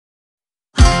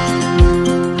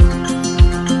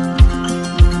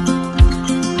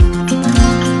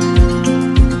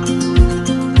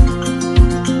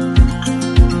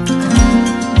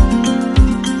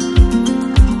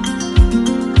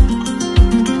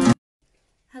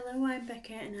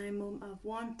Rebecca and I'm mum of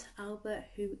one, Albert,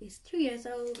 who is 2 years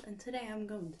old, and today I'm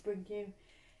going to bring you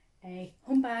a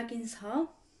Homebargins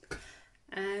haul.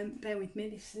 Bear with me,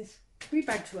 this is 3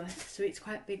 bags worth, so it's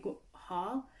quite a big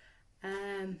haul.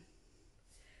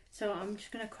 So I'm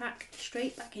just going to crack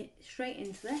straight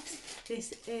into this.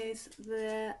 This is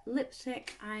the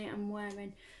lipstick I am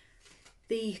wearing,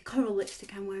 the coral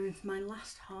lipstick I'm wearing for my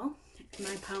last haul,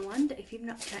 my Poundland. If you've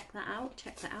not checked that out,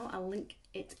 check that out. I'll link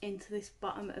it into this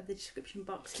bottom of the description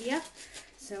box here.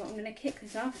 So I'm going to kick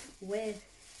this off with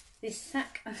this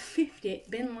sack of 50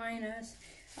 bin liners.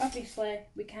 Obviously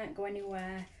we can't go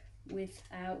anywhere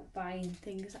without buying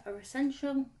things that are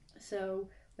essential, so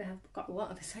we have got a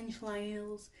lot of essential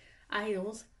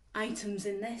items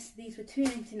in this. These were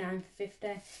 $2.99 for 50,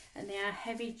 and they are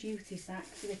heavy duty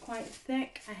sacks, so they're quite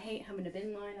thick. I hate having a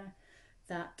bin liner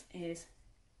that is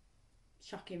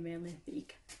shocking really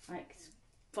thick, like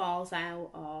falls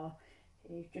out or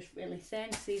is just really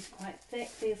thin. So these are quite thick,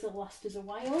 these will last us a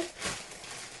while.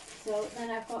 So then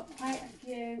I've got quite a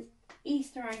few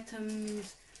Easter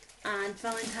items and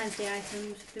Valentine's Day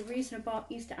items. The reason I bought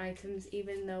Easter items,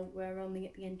 even though we're only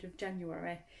at the end of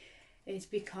January, is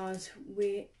because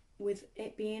with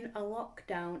it being a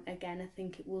lockdown again, I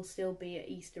think it will still be at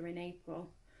Easter in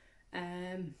April.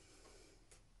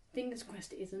 Fingers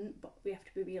crossed it isn't, but we have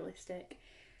to be realistic.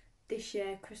 This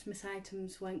year Christmas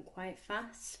items went quite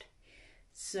fast,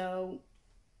 so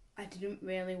I didn't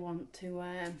really want to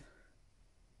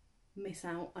miss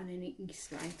out on any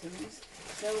Easter items.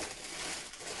 So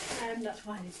that's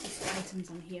why there's Easter items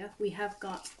on here. We have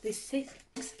got this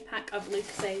 6-pack of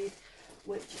Lucozade,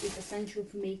 which is essential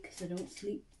for me because I don't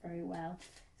sleep very well.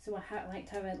 So I like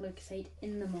to have a Lucozade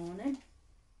in the morning.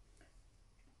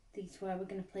 This is where we're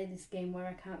going to play this game where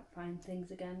I can't find things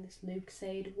again. This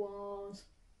Lucozade Wars.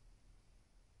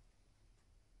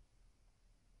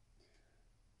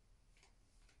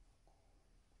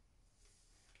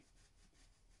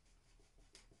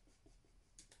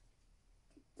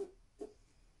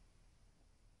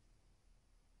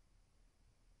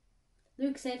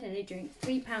 Lucozade energy drink,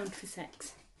 £3 for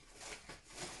 6.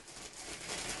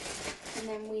 And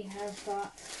then we have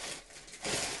got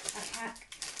a pack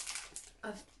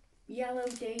of yellow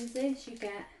daisies. You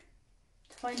get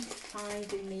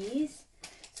 25 in these.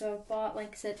 So I've bought,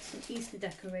 like I said, some Easter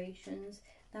decorations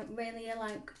that really are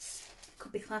like,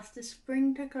 could be classed as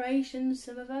spring decorations,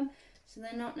 some of them. So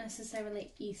they're not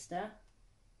necessarily Easter.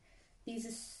 These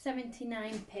are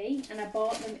 79p, and I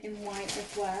bought them in white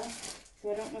as well.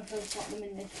 So I don't know if I've got them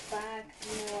in this bag.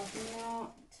 No, I've not.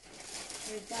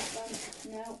 There's that one.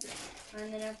 No.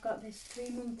 And then I've got this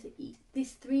 3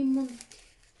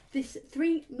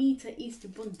 meter Easter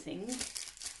bunting. I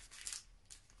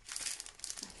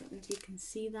don't know if you can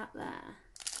see that there.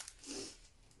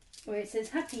 Where it says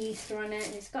Happy Easter on it,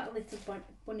 and it's got a little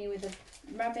bunny with a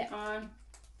rabbit on.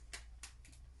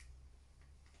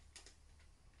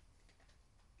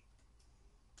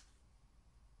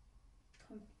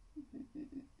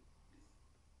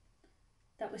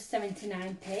 That was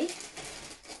 79p.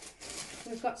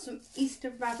 We've got some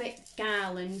Easter rabbit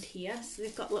garland here, so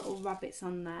they've got little rabbits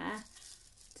on there.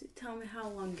 Does it tell me how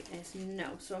long it is?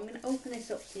 No. So I'm going to open this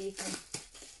up so you can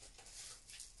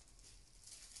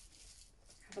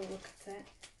have a look at it.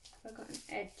 I've got an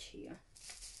edge here.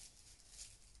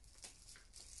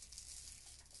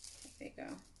 There you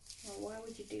go. Well, why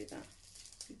would you do that?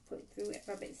 You put it through it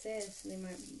rabbit's ears, so they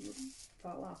might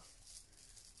fall off.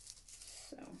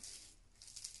 So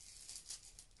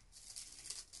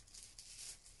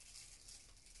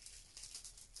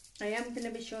I am going to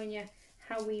be showing you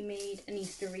how we made an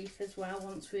Easter wreath as well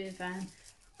once we've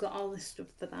got all the stuff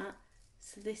for that.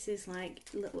 So this is like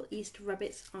little Easter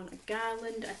rabbits on a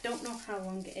garland. I don't know how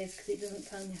long it is because it doesn't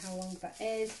tell me how long that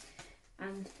is.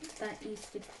 And that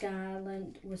Easter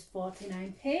garland was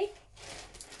 49p.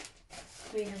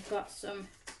 We have got some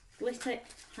glitter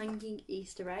hanging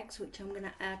Easter eggs, which I'm going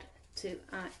to add to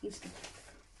our Easter,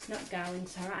 not garland,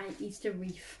 sorry, our Easter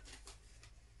wreath.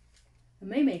 I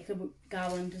may make a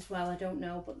garland as well, I don't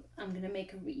know, but I'm going to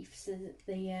make a wreath. So that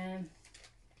the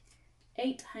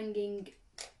 8 hanging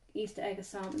Easter egg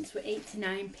assortments were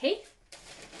 89p.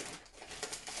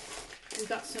 We've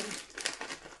got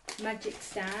some magic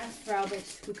stars for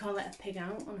Albert. We call it a pig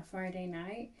out on a Friday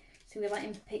night. So we let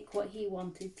him pick what he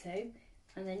wanted to.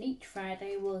 And then each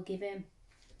Friday we'll give him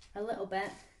a little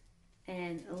bit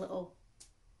and a little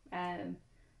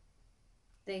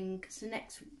thing. So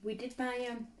next we did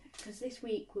buy because this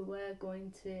week we were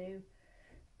going to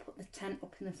put the tent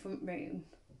up in the front room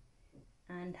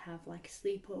and have like a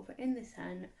sleepover in the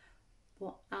tent,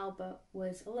 but Albert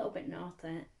was a little bit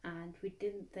naughty and we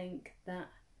didn't think that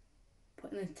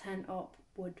putting the tent up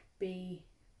would be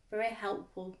very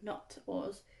helpful, not to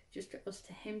us, just to us,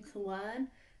 to him to learn.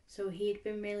 So he'd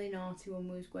been really naughty when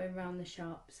we was going around the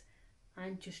shops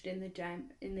and just in the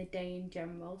day in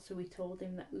general. So we told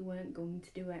him that we weren't going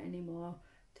to do it anymore,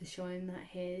 to show him that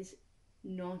his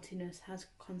naughtiness has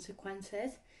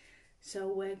consequences. So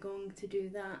we're going to do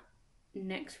that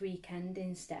next weekend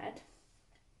instead,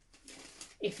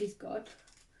 if he's good.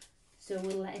 So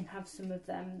we'll let him have some of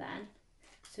them then.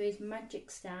 So his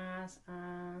magic stars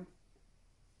are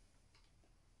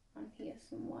on here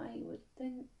somewhere, you would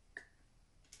think.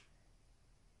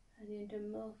 Are they under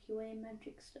Milky Way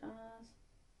magic stars?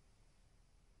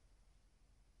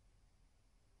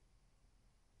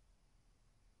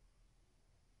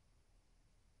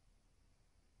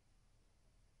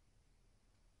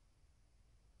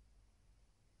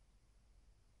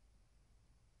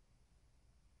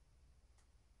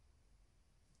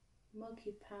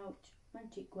 Milky Pouch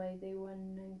Magic Way, they were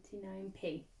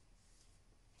 99p.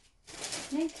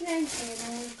 99p, and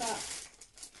then we've got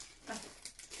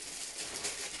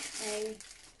a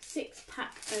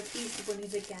 6-pack of Easter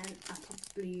bunnies again. I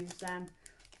probably use them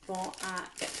for our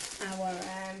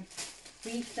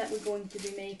wreath that we're going to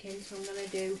be making. So I'm going to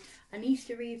do an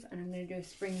Easter wreath and I'm going to do a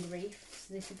spring wreath.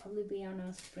 So this will probably be on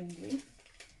our spring wreath.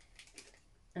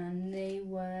 And they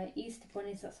were Easter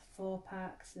bunnies, that's a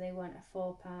 4-pack, so they weren't a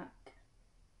 4-pack.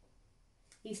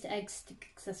 Easter eggs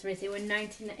accessories, they were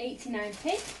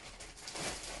 89p.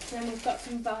 Then we've got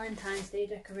some Valentine's Day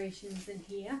decorations in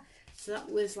here. So that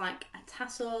was like a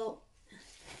tassel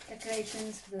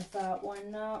decorations, because I thought, why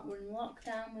not? We're in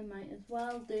lockdown, we might as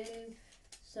well do.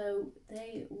 So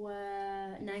they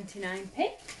were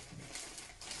 99p.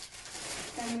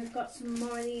 Then we've got some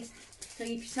more of these. So if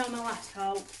you saw my last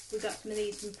haul, we got some of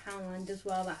these from Poundland as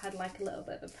well that had like a little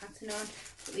bit of a pattern on.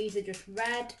 But these are just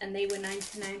red and they were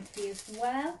 99p as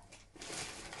well.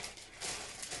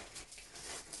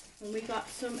 And we got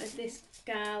some of this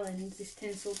garland, this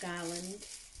tinsel garland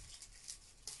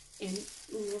in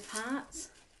love hearts.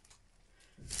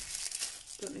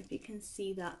 Don't know if you can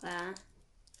see that there.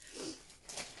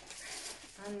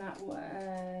 And that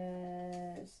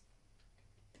was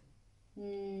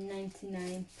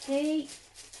 99p.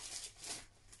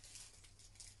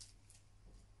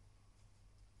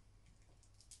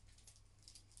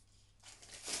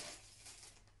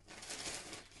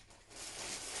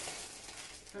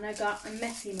 And I got a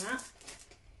messy mat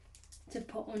to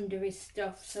put under his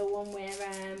stuff, so when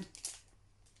we're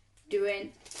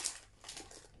doing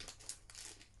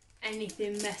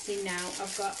anything messy now,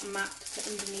 I've got a mat to put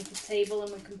underneath the table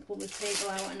and we can pull the table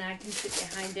out and I can sit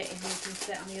behind it and he can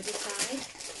sit on the other side.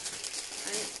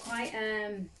 And it's quite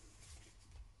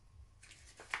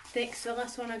thick. So the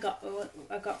last one I got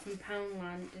from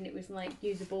Poundland and it was like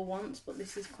usable once, but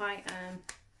this is quite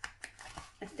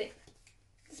a thick.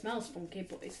 It smells funky,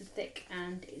 but it's a thick,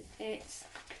 and it's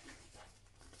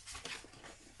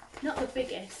not the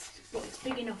biggest, but it's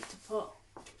big enough to put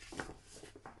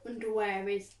under where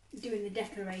he's doing the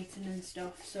decorating and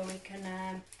stuff, so we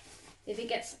can if it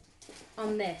gets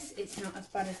on this, it's not as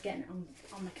bad as getting it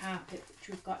on the carpet, which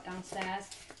we've got downstairs,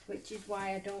 which is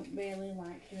why I don't really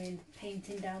like doing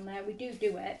painting down there. We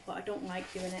do it, but I don't like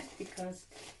doing it because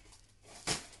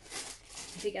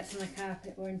if it gets on the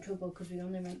carpet we're in trouble, because we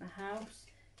only rent the house.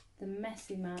 The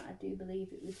messy mat, I do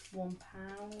believe it was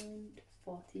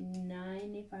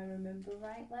 £1.49 if I remember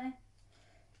rightly.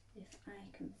 If I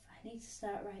need to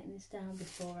start writing this down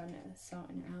before I know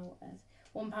sorting it out. As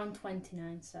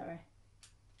 £1.29, sorry.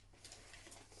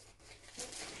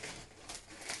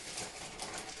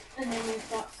 And then we've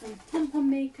got some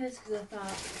pom-pom makers, because I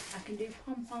thought I can do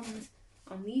pom-poms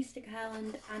on the Easter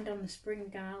garland and on the spring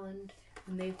garland,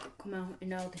 and they've come out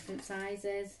in all different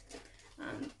sizes.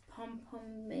 And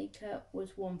pom-pom maker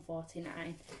was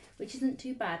 £1.49, which isn't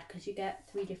too bad because you get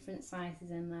 3 different sizes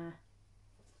in there.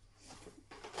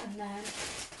 And then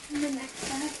in the next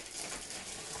bag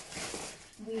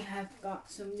we have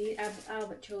got some,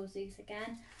 Albert chose these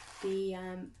again, the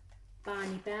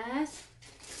Barney Bears,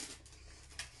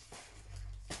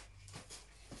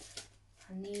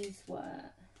 and these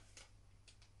were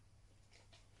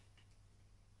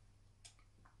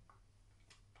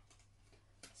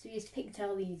so he's picked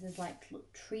all these as like little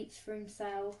treats for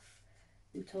himself.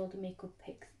 We told him he could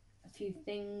pick a few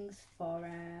things for,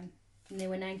 and they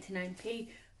were 99p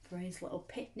for his little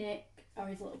picnic or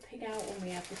his little pig out when we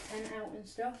have the tent out and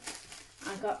stuff.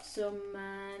 I got some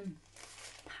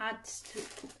pads to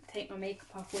take my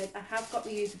makeup off with. I have got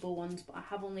reusable ones, but I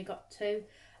have only got 2.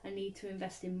 I need to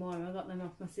invest in more. I got them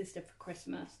off my sister for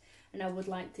Christmas and I would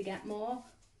like to get more,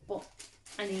 but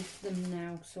I need them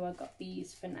now, so I got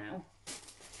these for now.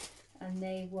 and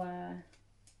they were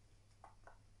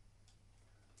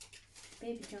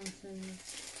Baby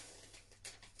Johnson's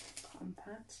cotton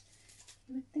pads.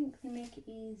 You would think they make it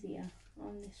easier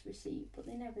on this receipt, but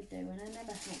they never do, and I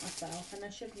never help myself, and I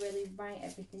should really write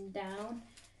everything down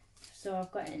so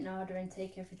I've got it in order and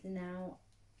take everything out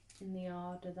in the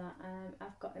order that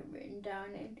I've got it written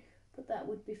down in, but that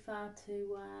would be far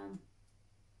too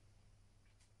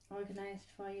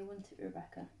organised for you, wouldn't it,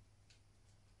 Rebecca?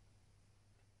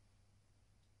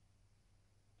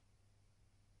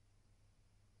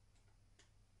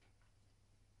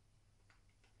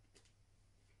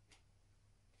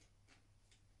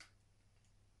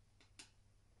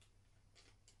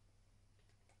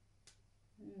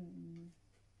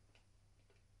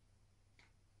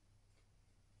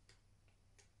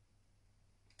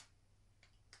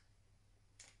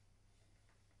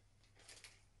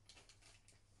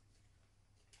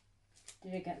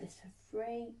 Did I get this for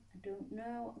free? I don't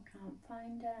know, I can't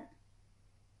find it.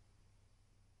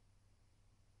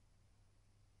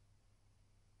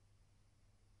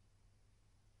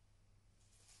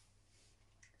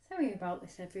 Sorry about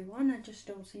this everyone, I just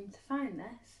don't seem to find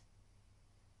this.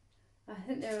 I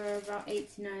think they were about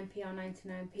 89p or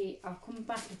 99p. I'll come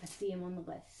back if I see them on the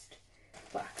list.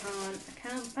 But I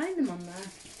can't find them on there.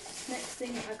 Next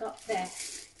thing, I got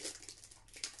this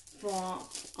for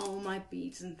all my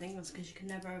beads and things, because you can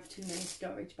never have too many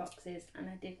storage boxes, and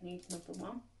I did need another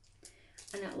one.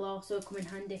 And it'll also come in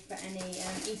handy for any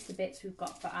Easter bits we've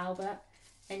got for Albert,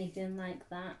 anything like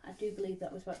that. I do believe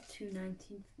that was about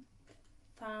 £2.95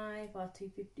 or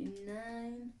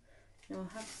 £2.59. No,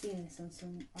 I have seen this on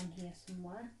here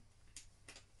somewhere.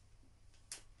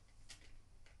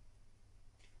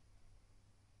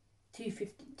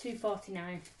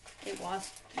 £2.49 it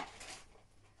was.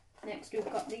 Next we've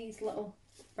got these little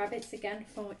rabbits again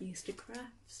for Easter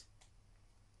crafts,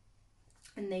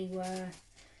 and they were,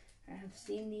 I have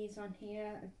seen these on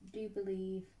here, I do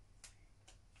believe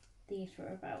these were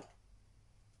about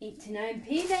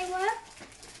 89p they were.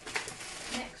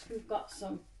 Next we've got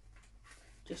some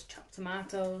just chopped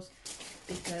tomatoes,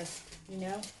 because you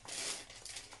know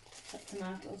chopped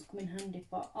tomatoes come in handy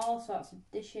for all sorts of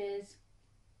dishes.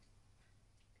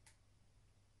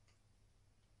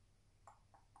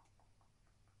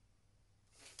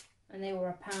 And they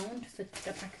were £1 for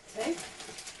the pack of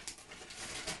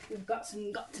 2. We've got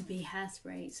some Got To Be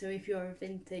hairspray, so if you're a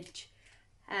vintage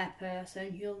hair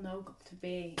person, you'll know Got To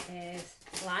Be is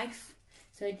life.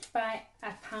 So just buy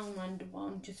a Poundland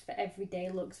one just for everyday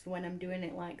looks for when I'm doing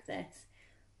it like this.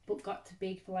 But Got To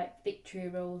Be for like victory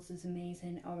rolls is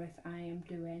amazing, or if I am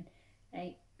doing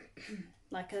a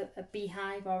like a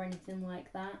beehive or anything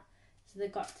like that. So the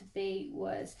Got To Be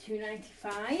was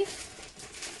 £2.95.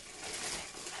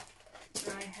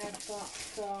 I have got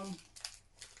some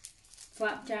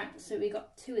flapjacks, so we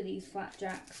got 2 of these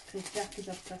flapjacks because Jack is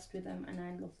obsessed with them and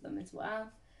I love them as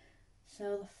well.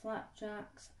 So the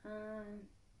flapjacks, I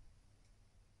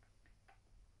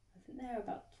think they're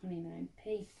about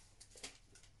 29p.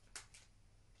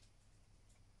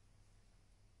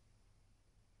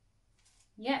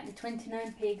 Yeah, the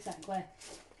 29p exactly.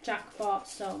 Jack bought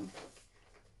some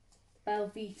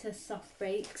Belvita soft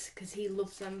bakes because he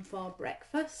loves them for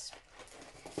breakfast.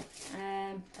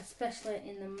 Especially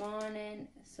in the morning.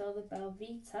 So the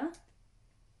Belvita,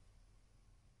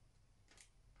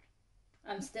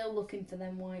 I'm still looking for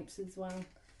them wipes as well,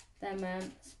 them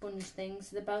sponge things.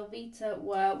 The Belvita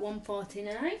were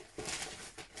 £1.49.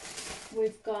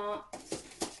 We've got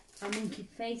a monkey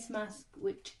face mask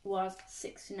which was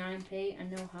 69p. I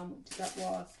know how much that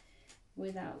was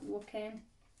without looking.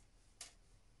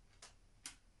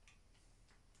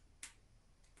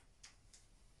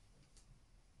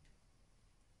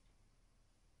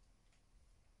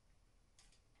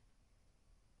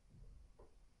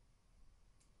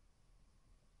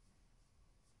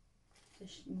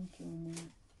 Just monkey one there.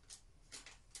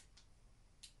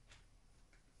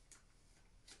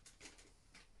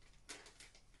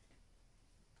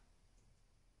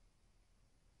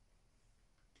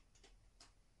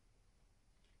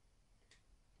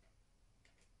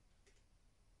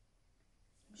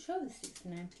 I'm sure the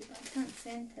 69p, but I can't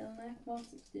say until now for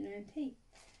 69p.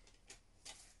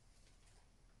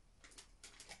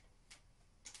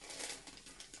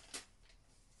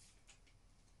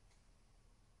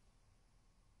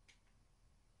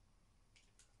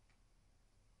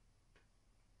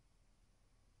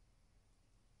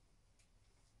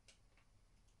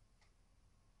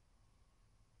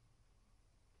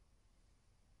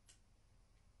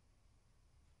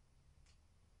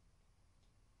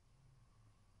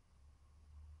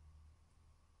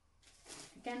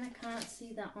 Again, I can't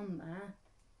see that on there,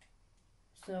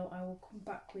 so I will come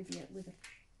back with you with a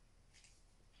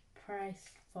price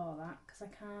for that, because I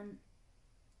can't.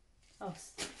 Oh,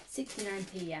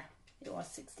 69p, yeah, it was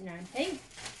 69p.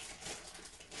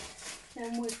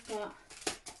 Then we've got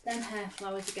them hair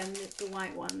flowers again, the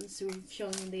white ones. So we've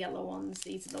shown you the yellow ones,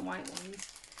 these are the white ones.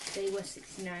 They were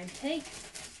 69p,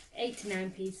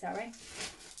 89p, sorry.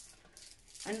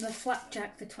 And the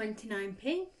flapjack for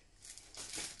 29p.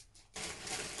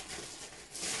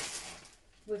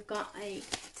 We've got a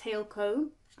tail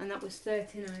comb, and that was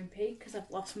 39p because I've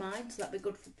lost mine, so that'd be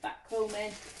good for back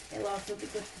combing. It'll also be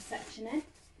good for sectioning.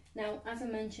 Now, as I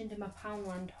mentioned in my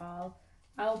Poundland haul,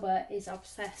 Albert is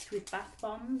obsessed with bath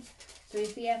bombs. So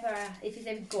if he's ever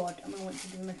good and I want to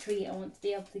give him a treat, I want to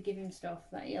be able to give him stuff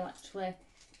that he'll actually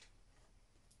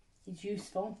is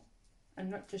useful and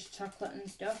not just chocolate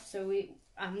and stuff. So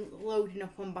I'm loading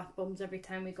up on bath bombs every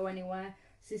time we go anywhere.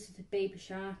 So this is a baby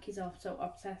shark. He's also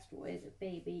obsessed with a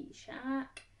baby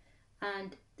shark.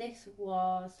 And this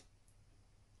was,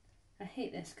 I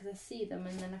hate this because I see them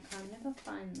and then I can never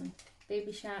find them.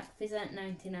 Baby shark fizz at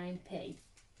 99p.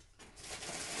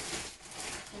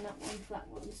 And that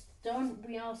one's done.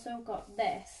 We also got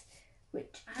this,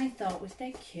 which I thought was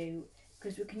dead cute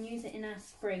because we can use it in our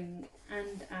spring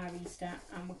and our Easter,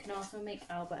 and we can also make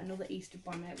Albert another Easter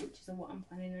bonnet, which is what I'm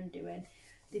planning on doing.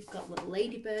 They've got little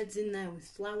ladybirds in there with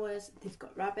flowers, they've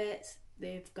got rabbits,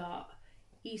 they've got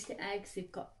Easter eggs,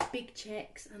 they've got big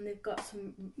chicks, and they've got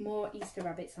some more Easter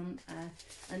rabbits on there.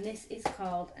 And this is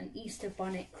called an Easter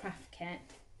bonnet craft kit.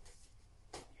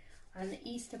 And the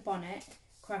Easter bonnet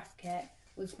craft kit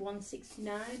was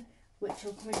 $169, which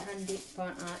will come in handy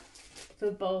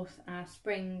for both our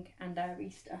spring and our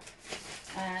Easter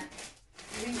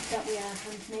wreaths that we are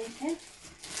hand making.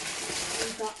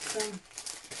 We've got some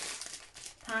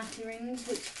party rings,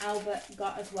 which Albert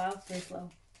got as well for his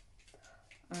little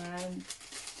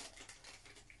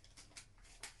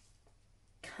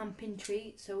camping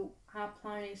treat. So our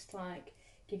plan is to like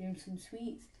give him some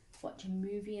sweets, watch a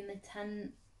movie in the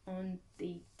tent on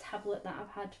the tablet that I've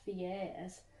had for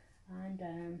years, and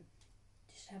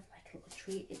just have like a little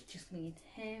treat. It's just me and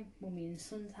him, mummy and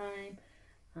son time,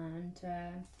 and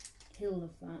he'll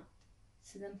love that.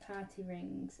 So then party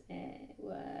rings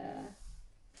were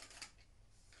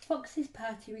Fox's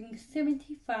party rings,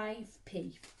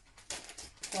 75p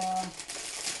for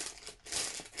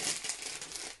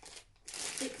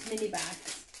 6 mini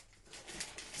bags.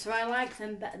 So I like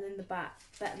them better than the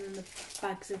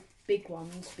bags of big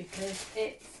ones because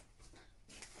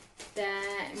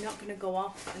they're not going to go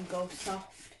off and go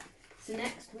soft. So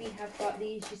next we have got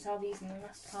these. You saw these in the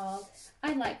last haul.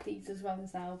 I like these as well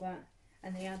as Albert,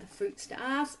 and they are the fruit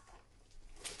stars,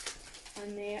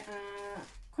 and they are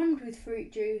crammed with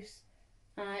fruit juice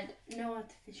and no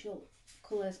artificial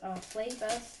colours or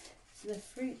flavours. So the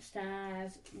fruit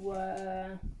stars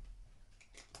were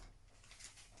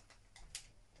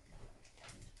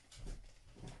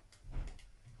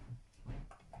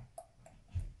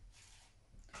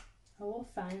I will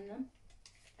find them.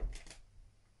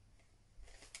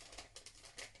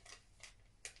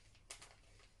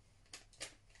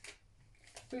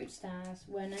 Fruit stars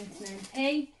were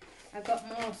 99p. I got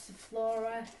more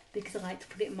Flora because I like to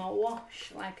put it in my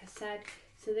wash, like I said.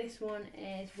 So this one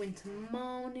is Winter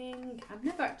Morning. I've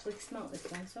never actually smelt this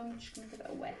one, so I'm just going to give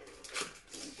it a whiff.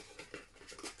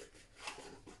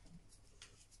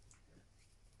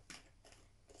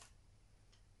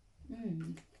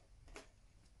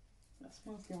 That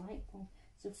smells delightful.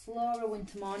 So Flora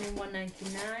Winter Morning,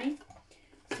 $1.99.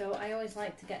 So I always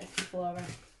like to get a Flora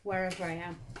wherever I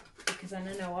am because then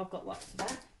I know I've got lots of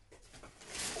it.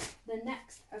 The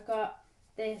next I got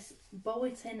this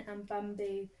Boatin and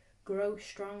Bamboo Grow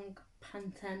Strong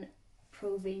Pantene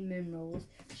Pro V Minerals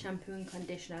shampoo and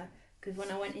conditioner, because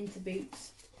when I went into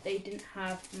Boots they didn't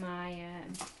have my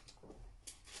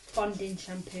bonding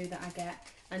shampoo that I get,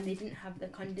 and they didn't have the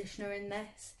conditioner in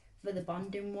this for the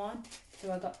bonding one,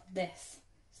 so I got this.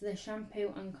 So the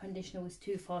shampoo and conditioner was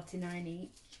 $2.49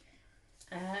 each,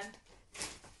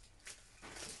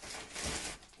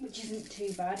 which isn't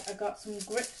too bad. I got some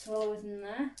grips while I was in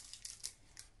there.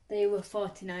 They were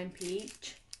 49p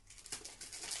each.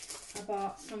 I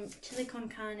bought some chili con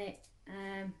carne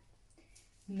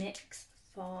mix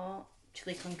for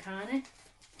chili con carne,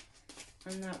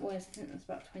 and that was, I think that was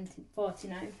about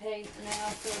 49p. And I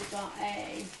also got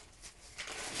a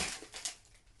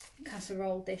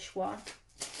casserole dish one.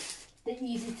 They're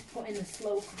easy to put in the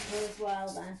slow cooker as well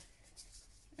then.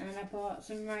 And I bought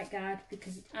some Right Guard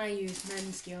because I use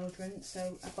men's deodorant,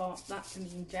 so I bought that for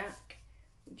me and Jack,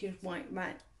 which is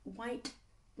Right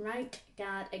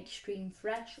Guard Extreme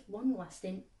Fresh, long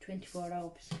lasting, 24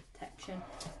 hour protection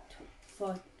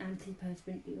for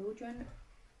antiperspirant deodorant.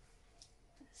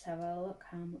 Let's have a look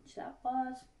how much that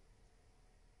was.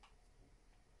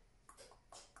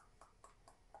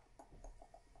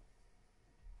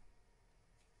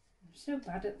 I'm so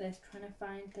bad at this, trying to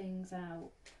find things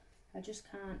out. I just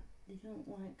can't, they don't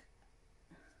like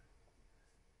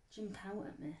jump out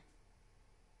at me.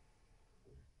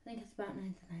 I think it's about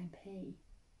 99p.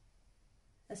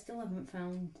 I still haven't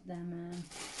found them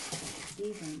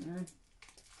these on there.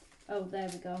 Oh, there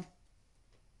we go.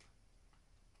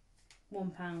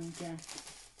 £1, yeah.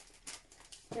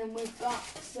 Then we've got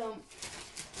some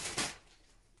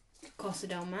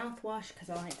Cossadel mouthwash because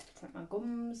I like to protect my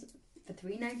gums for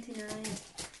 £3.99.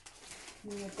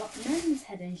 And we've got men's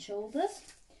Head and Shoulders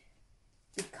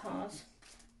because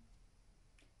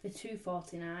for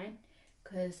 £2.49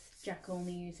 because Jack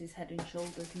only uses Head and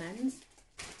Shoulders men's.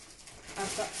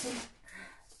 I've got some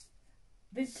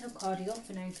Vimto Cordial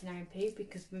for 99p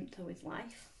because Vimto is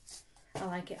life. I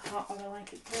like it hot or I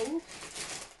like it cold.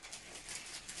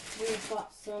 We've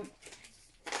got some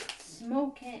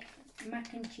Smoke It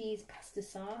mac and cheese pasta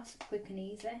sauce, quick and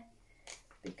easy,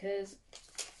 because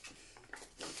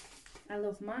I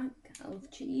love mac, I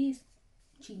love cheese.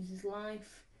 Cheese is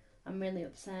life. I'm really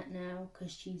upset now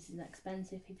because cheese is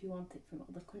expensive if you want it from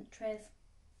other countries.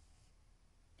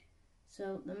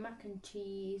 So the mac and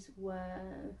cheese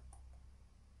were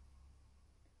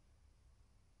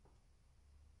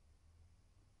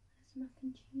mac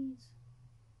and cheese.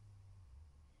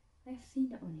 I've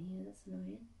seen it on here, that's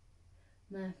annoying.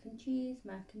 Mac and cheese,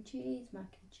 mac and cheese,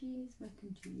 mac and cheese, mac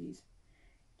and cheese.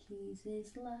 Cheese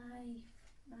is life,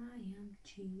 I am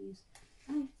cheese.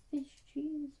 Life is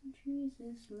cheese and cheese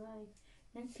is life.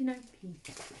 99p.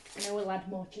 And I will add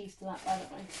more cheese to that, by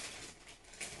the way.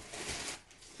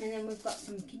 And then we've got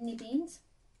some kidney beans,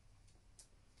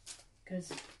 because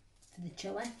for the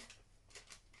chilli.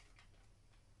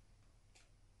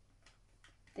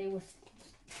 They were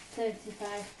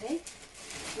 35p.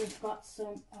 We've got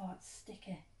some, oh it's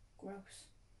sticky, gross.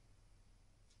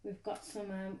 We've got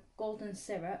some golden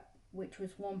syrup, which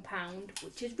was £1,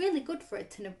 which is really good for a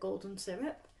tin of golden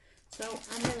syrup. So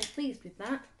I'm really pleased with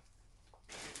that.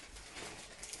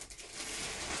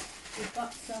 We've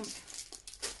got some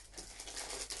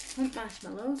hunt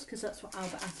marshmallows, because that's what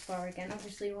Albert asked for again.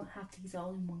 Obviously we won't have these all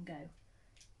in one go.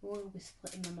 We'll be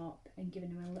splitting them up and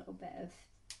giving them a little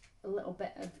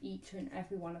bit of each and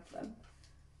every one of them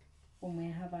when we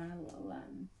have our little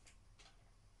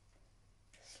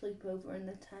sleepover in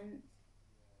the tent.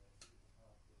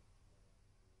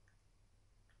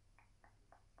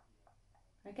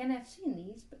 Again, I've seen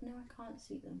these, but now I can't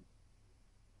see them.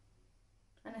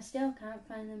 And I still can't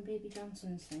find them Baby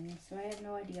Johnson's things, so I have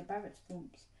no idea. Barrett's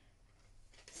Thumps.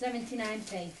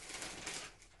 79p.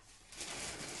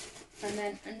 And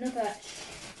then another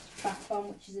bath bomb,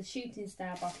 which is a shooting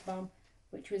star bath bomb,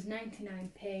 which was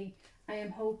 99p. I am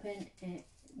hoping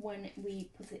when we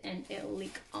put it in, it'll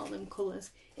leak all them colours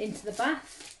into the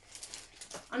bath.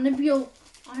 Honourable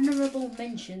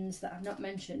mentions that I've not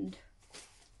mentioned.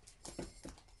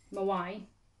 My wine.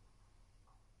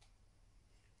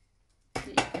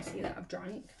 You can see that I've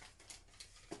drank.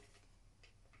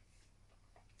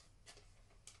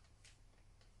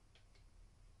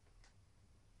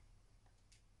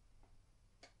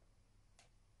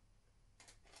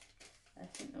 I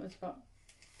think that was about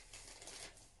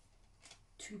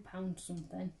 £2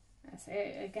 something. I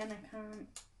say again, I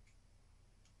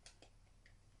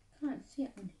can't see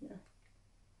it on here.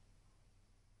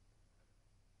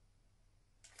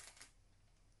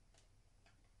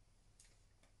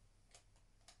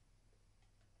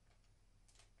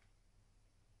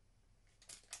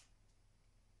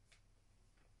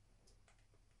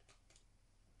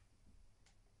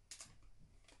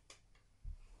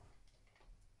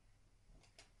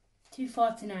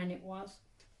 £2.49 it was.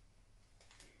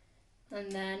 And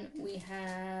then we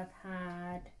have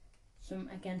had some,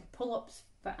 again, pull-ups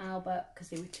for Albert because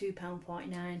they were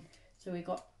 £2.49. So we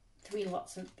got 3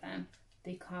 lots of them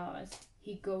because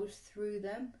he goes through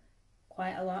them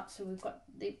quite a lot. So we've got,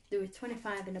 there were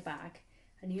 25 in a bag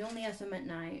and he only has them at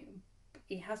night.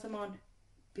 He has them on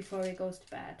before he goes to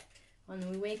bed. And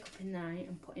we wake up in the night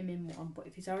and put him in one. But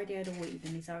if he's already had a wee,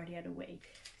 then he's already had a wee.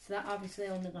 So that obviously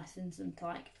only lessens them to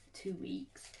like 2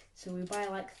 weeks. So we buy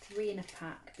like 3 in a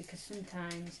pack because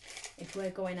sometimes if we're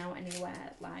going out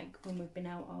anywhere, like when we've been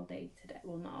out all day today,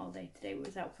 well not all day today, we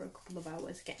was out for a couple of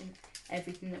hours getting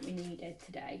everything that we needed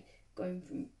today, going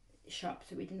from shop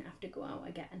so we didn't have to go out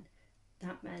again.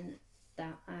 That meant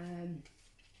that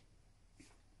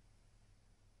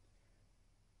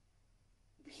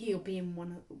he'll be in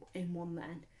one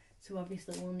then. So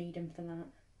obviously we'll need him for that.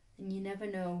 And you never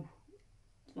know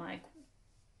like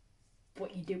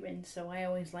what you're doing, so I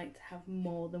always like to have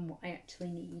more than what I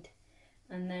actually need.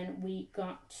 And then we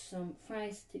got some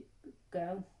fries to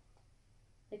go.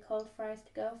 They called fries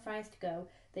to go? Fries to go.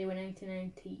 They were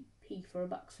 99p for a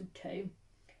box of 2.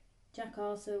 Jack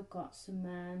also got some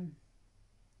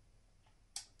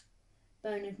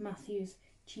Bernard Matthews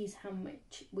cheese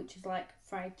sandwich, which is like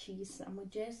fried cheese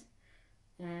sandwiches,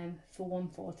 for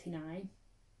 $1.49.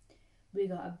 We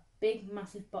got a big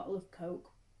massive bottle of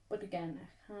Coke, but again,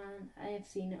 I have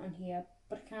seen it on here,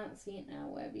 but I can't see it now.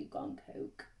 Where have you gone,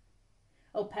 Coke?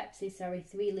 Oh, Pepsi, sorry,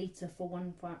 3 litre for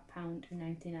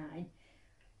 £1.99.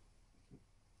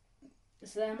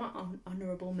 So they're my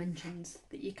honourable mentions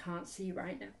that you can't see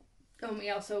right now. And we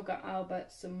also got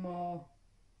Albert some more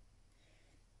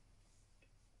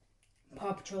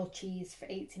Paw Patrol cheese for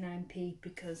 89p,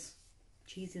 because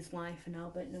cheese is life and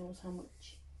Albert knows how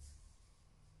much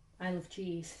I love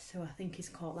cheese, so I think he's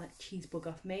caught that cheese bug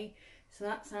off me. So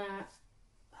that's our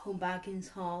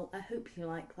Homebargins haul. I hope you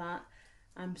like that.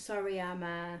 I'm sorry I'm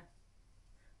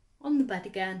on the bed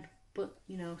again, but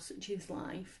you know, such is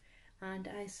life. And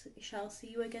I shall see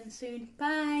you again soon.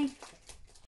 Bye!